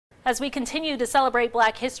As we continue to celebrate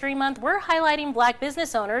Black History Month, we're highlighting Black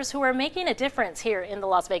business owners who are making a difference here in the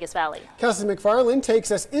Las Vegas Valley. Kelsey McFarland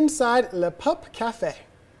takes us inside Le Pup Cafe.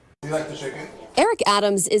 You like the chicken? Eric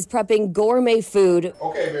Adams is prepping gourmet food.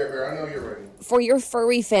 Okay, Bear, I know you're ready. For your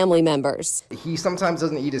furry family members. He sometimes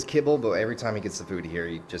doesn't eat his kibble, but every time he gets the food here,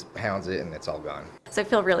 he just pounds it and it's all gone. So I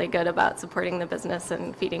feel really good about supporting the business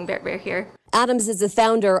and feeding Bear here. Adams is the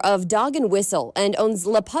founder of Dog and Whistle and owns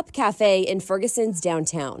Le Pup Cafe in Ferguson's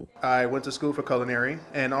downtown. I went to school for culinary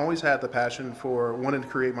and always had the passion for wanting to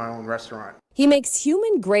create my own restaurant. He makes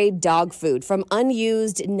human-grade dog food from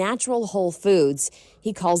unused natural whole foods.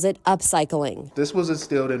 He calls it upcycling. This was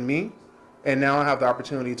instilled in me, and now I have the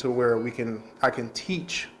opportunity to where I can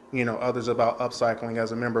teach others about upcycling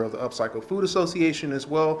as a member of the Upcycle Food Association as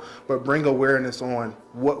well, but bring awareness on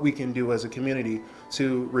what we can do as a community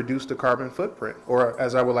to reduce the carbon footprint, or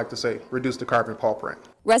as I would like to say, reduce the carbon paw print.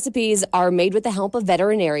 Recipes are made with the help of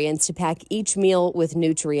veterinarians to pack each meal with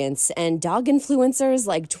nutrients, and dog influencers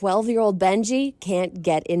like 12-year-old Benji can't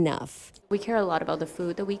get enough. We care a lot about the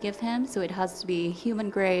food that we give him, so it has to be human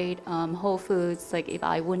grade, whole foods. Like if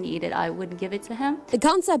I wouldn't eat it, I wouldn't give it to him. The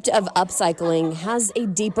concept of upcycling has a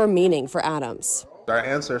deeper meaning for Adams. Our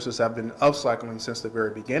ancestors have been upcycling since the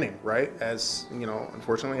very beginning, right? As,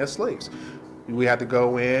 unfortunately as slaves. We had to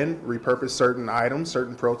go in, repurpose certain items,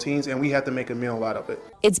 certain proteins, and we had to make a meal out of it.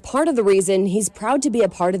 It's part of the reason he's proud to be a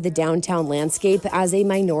part of the downtown landscape as a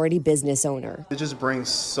minority business owner. It just brings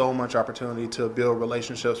so much opportunity to build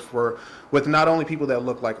relationships with not only people that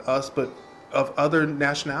look like us, but of other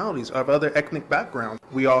nationalities, of other ethnic backgrounds.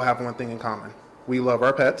 We all have one thing in common. We love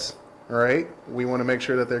our pets, right? We want to make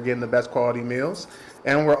sure that they're getting the best quality meals,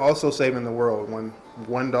 and we're also saving the world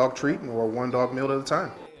one dog treat or one dog meal at a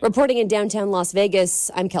time. Reporting in downtown Las Vegas,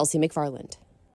 I'm Kelsey McFarland.